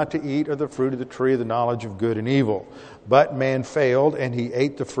and not to eat of the fruit of the tree of the knowledge of good and evil. But man failed and he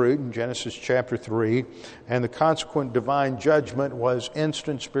ate the fruit in Genesis chapter 3. And the consequent divine judgment was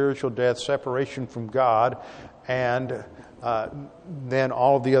instant spiritual death, separation from God, and then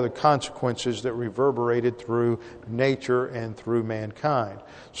all of the other consequences that reverberated through nature and through mankind.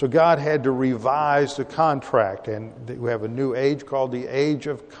 So God had to revise the contract, and we have a new age called the age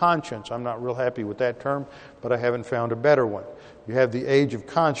of conscience. I'm not real happy with that term, but I haven't found a better one. You have the age of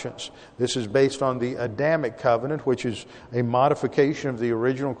conscience. This is based on the Adamic covenant, which is a modification of the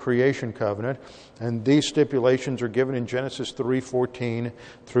original creation covenant. And these stipulations are given in Genesis 3:14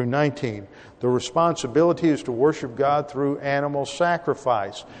 through 19. The responsibility is to worship God through animal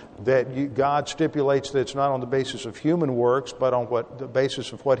sacrifice. God stipulates that it's not on the basis of human works, but on the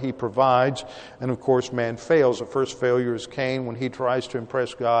basis of what He provides. And of course, man fails. The first failure is Cain when he tries to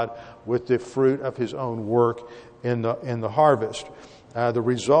impress God with the fruit of his own work in the harvest. The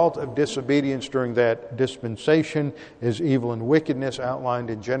result of disobedience during that dispensation is evil and wickedness,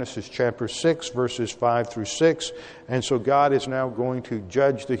 outlined in Genesis chapter 6, verses 5 through 6. And so God is now going to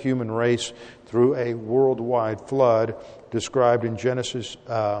judge the human race through a worldwide flood, described in Genesis,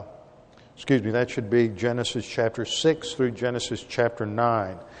 that should be Genesis chapter 6 through Genesis chapter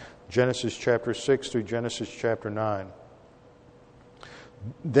 9. Genesis chapter 6 through Genesis chapter 9.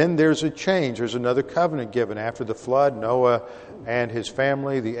 Then there's a change. There's another covenant given. After the flood, Noah and his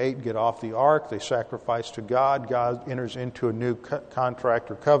family, the 8, get off the ark. They sacrifice to God. God enters into a new contract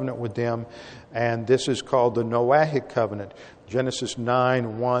or covenant with them. And this is called the Noahic covenant. Genesis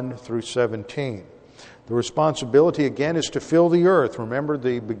 9, 1 through 17. The responsibility, again, is to fill the earth. Remember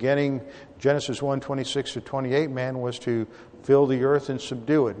the beginning, Genesis 1:26-28, man was to fill the earth and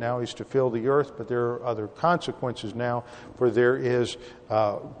subdue it. Now he's to fill the earth, but there are other consequences now, for there is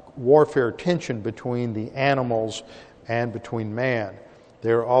warfare tension between the animals and between man.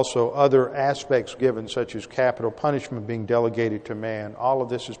 There are also other aspects given, such as capital punishment being delegated to man. All of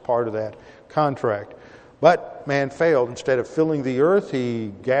this is part of that contract. But man failed. Instead of filling the earth,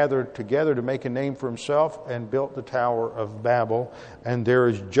 he gathered together to make a name for himself and built the Tower of Babel. And there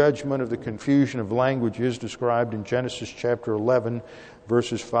is judgment of the confusion of languages described in Genesis chapter 11,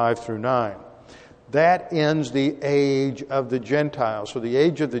 verses 5-9. That ends the age of the Gentiles. So the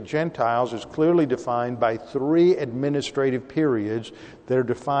age of the Gentiles is clearly defined by 3 administrative periods that are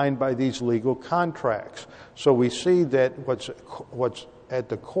defined by these legal contracts. So we see that what's at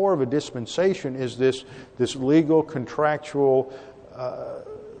the core of a dispensation is this legal contractual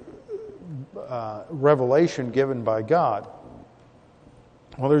revelation given by God.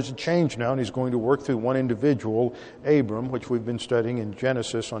 Well, there's a change now, and he's going to work through one individual, Abram, which we've been studying in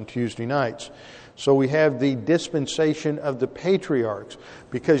Genesis on Tuesday nights. So we have the dispensation of the patriarchs,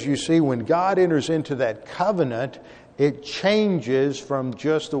 because you see, when God enters into that covenant, it changes from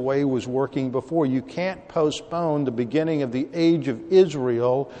just the way it was working before. You can't postpone the beginning of the age of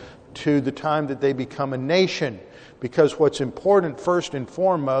Israel to the time that they become a nation, because what's important first and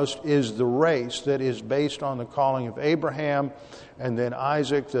foremost is the race that is based on the calling of Abraham, and then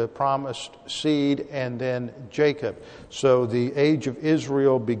Isaac, the promised seed, and then Jacob. So the age of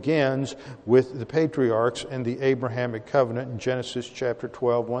Israel begins with the patriarchs and the Abrahamic covenant in Genesis chapter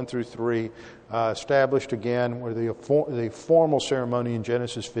 12, 1-3, established again where the formal ceremony in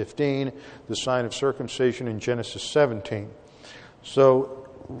Genesis 15, the sign of circumcision in Genesis 17. So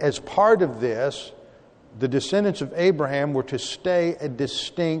as part of this, the descendants of Abraham were to stay a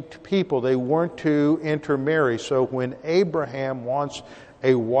distinct people. They weren't to intermarry. So when Abraham wants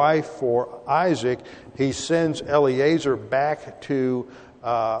a wife for Isaac, he sends Eliezer back to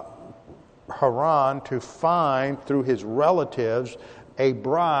Haran to find, through his relatives, a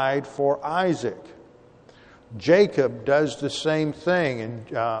bride for Isaac. Jacob does the same thing,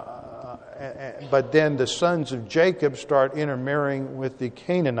 but then the sons of Jacob start intermarrying with the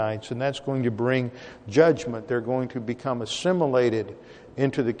Canaanites, and that's going to bring judgment. They're going to become assimilated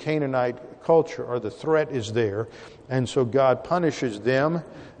into the Canaanite culture, or the threat is there. And so God punishes them,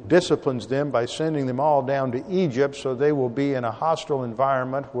 disciplines them by sending them all down to Egypt, so they will be in a hostile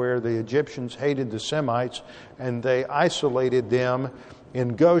environment where the Egyptians hated the Semites, and they isolated them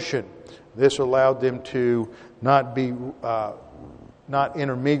in Goshen. This allowed them to not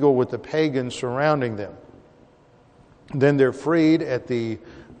intermingle with the pagans surrounding them. Then they're freed at the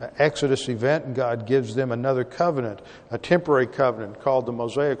Exodus event, and God gives them another covenant, a temporary covenant called the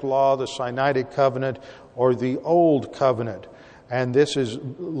Mosaic Law, the Sinaitic Covenant, or the Old Covenant. And this is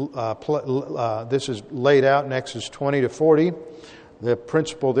laid out in Exodus 20-40. The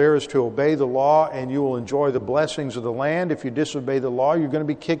principle there is to obey the law, and you will enjoy the blessings of the land. If you disobey the law, you're going to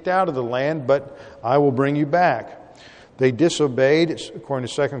be kicked out of the land, but I will bring you back. They disobeyed, according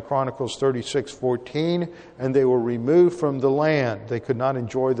to 2 Chronicles 36:14, and they were removed from the land. They could not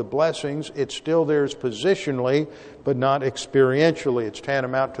enjoy the blessings. It's still theirs positionally, but not experientially. It's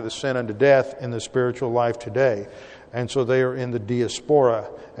tantamount to the sin unto death in the spiritual life today. And so they are in the diaspora,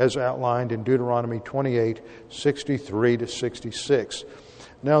 as outlined in Deuteronomy 28:63-66.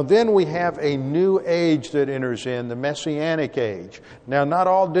 Now then we have a new age that enters in, the Messianic age. Now not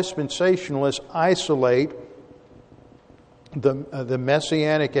all dispensationalists isolate the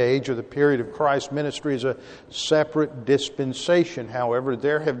Messianic age, or the period of Christ's ministry, as a separate dispensation. However,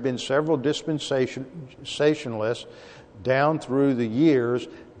 there have been several dispensationalists down through the years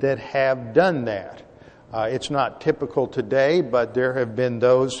that have done that. It's not typical today, but there have been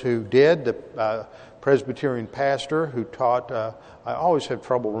those who did. The Presbyterian pastor who taught, I always have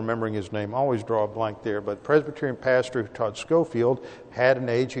trouble remembering his name, I always draw a blank there, but Presbyterian pastor who taught Schofield had an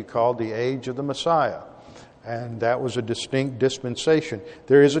age he called the age of the Messiah. And that was a distinct dispensation.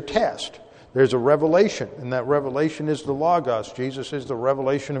 There is a test. There's a revelation, and that revelation is the Logos. Jesus is the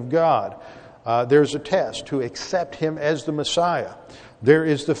revelation of God. There's a test to accept Him as the Messiah. There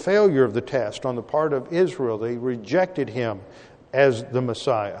is the failure of the test on the part of Israel. They rejected Him as the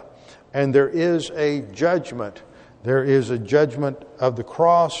Messiah. And there is a judgment. There is a judgment of the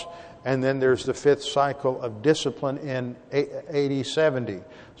cross, and then there's the 5th cycle of discipline in AD 70.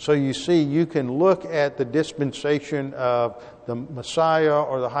 So you see, you can look at the dispensation of the Messiah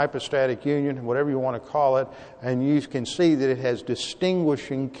or the hypostatic union, whatever you want to call it, and you can see that it has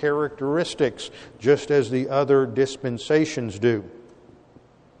distinguishing characteristics, just as the other dispensations do.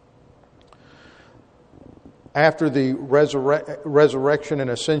 After the resurrection and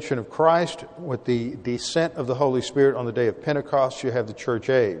ascension of Christ, with the descent of the Holy Spirit on the day of Pentecost, you have the church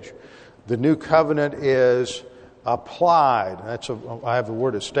age. The new covenant is applied. I have the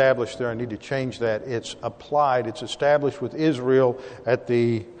word established there. I need to change that. It's applied. It's established with Israel at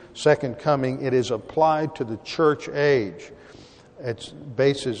the second coming. It is applied to the church age.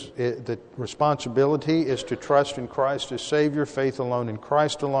 The responsibility is to trust in Christ as Savior, faith alone in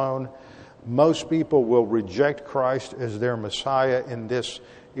Christ alone. Most people will reject Christ as their Messiah in this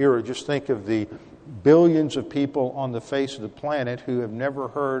era. Just think of the billions of people on the face of the planet who have never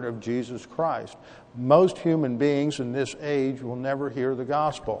heard of Jesus Christ. Most human beings in this age will never hear the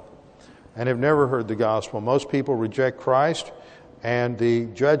gospel and have never heard the gospel. Most people reject Christ, and the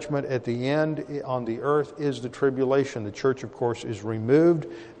judgment at the end on the earth is the tribulation. The church, of course, is removed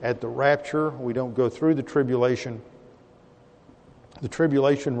at the rapture. We don't go through the tribulation. The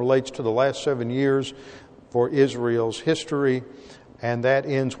tribulation relates to the last 7 years for Israel's history, and that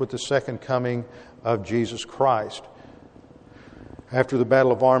ends with the second coming of Jesus Christ. After the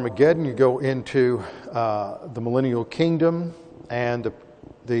Battle of Armageddon, you go into the millennial kingdom, and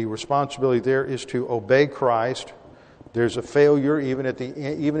the responsibility there is to obey Christ. There's a failure even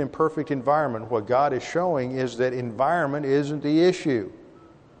in perfect environment. What God is showing is that environment isn't the issue.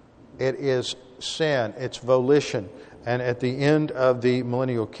 It is sin. It's volition. And at the end of the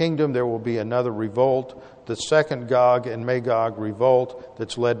millennial kingdom, there will be another revolt, the second Gog and Magog revolt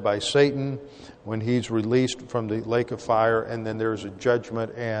that's led by Satan when he's released from the lake of fire, and then there's a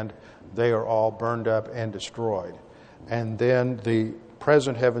judgment, and they are all burned up and destroyed. And then the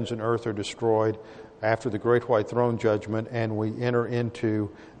present heavens and earth are destroyed after the great white throne judgment, and we enter into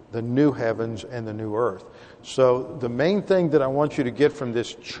the new heavens and the new earth. So the main thing that I want you to get from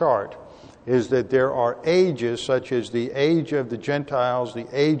this chart is that there are ages, such as the age of the Gentiles, the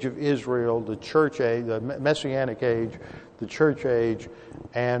age of Israel, the church age, the Messianic age, the church age,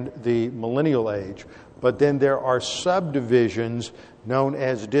 and the millennial age. But then there are subdivisions known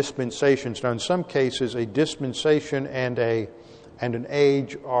as dispensations. Now, in some cases, a dispensation and an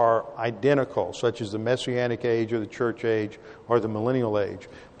age are identical, such as the Messianic age or the church age or the millennial age.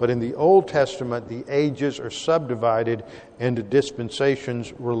 But in the Old Testament, the ages are subdivided into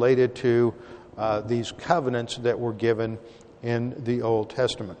dispensations related to these covenants that were given in the Old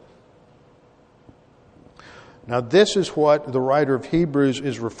Testament. Now, this is what the writer of Hebrews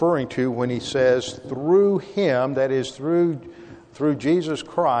is referring to when he says, through him, that is, through Jesus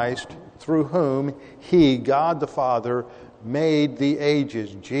Christ, through whom he, God the Father, made the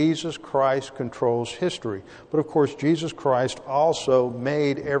ages. Jesus Christ controls history. But of course, Jesus Christ also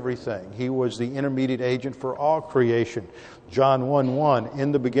made everything. He was the intermediate agent for all creation. John 1:1,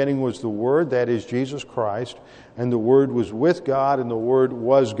 in the beginning was the Word, that is Jesus Christ, and the Word was with God, and the Word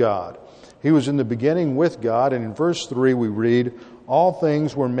was God. He was in the beginning with God, and in verse 3 we read, all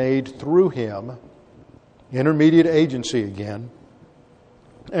things were made through him, intermediate agency again,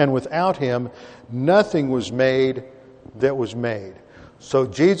 and without him nothing was made that was made. So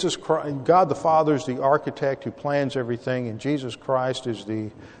Jesus Christ, God the Father is the architect who plans everything, and Jesus Christ is the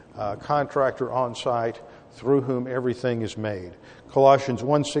contractor on site through whom everything is made. Colossians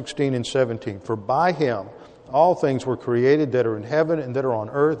 1:16 and 17. For by him all things were created that are in heaven and that are on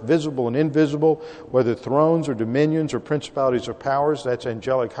earth, visible and invisible, whether thrones or dominions or principalities or powers, that's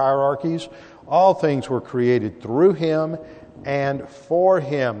angelic hierarchies. All things were created through him and for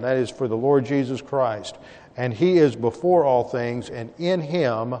him, that is, for the Lord Jesus Christ. And he is before all things, and in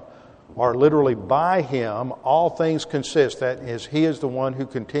him, or literally by him, all things consist. That is, he is the one who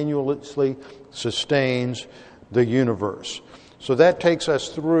continuously sustains the universe. So that takes us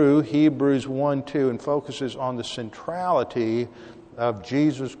through Hebrews 1:2 and focuses on the centrality of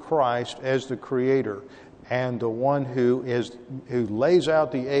Jesus Christ as the Creator and the one who lays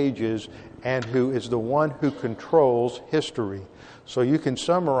out the ages and who is the one who controls history. So you can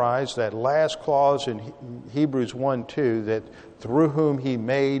summarize that last clause in Hebrews 1:2, that through whom he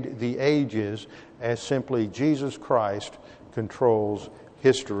made the ages, as simply Jesus Christ controls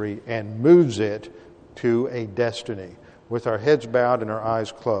history and moves it to a destiny. With our heads bowed and our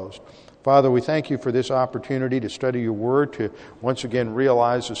eyes closed. Father, we thank you for this opportunity to study your word, to once again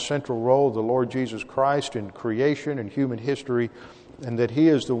realize the central role of the Lord Jesus Christ in creation and human history, and that he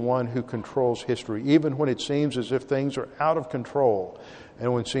is the one who controls history, even when it seems as if things are out of control,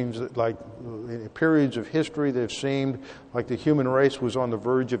 and when it seems like periods of history that have seemed like the human race was on the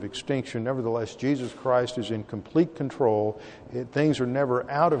verge of extinction. Nevertheless, Jesus Christ is in complete control. Things are never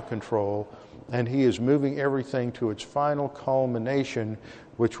out of control, and he is moving everything to its final culmination,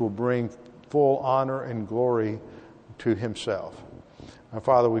 which will bring full honor and glory to himself.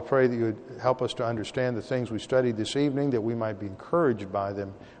 Father, we pray that you would help us to understand the things we studied this evening, that we might be encouraged by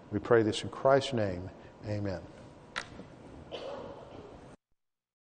them. We pray this in Christ's name. Amen.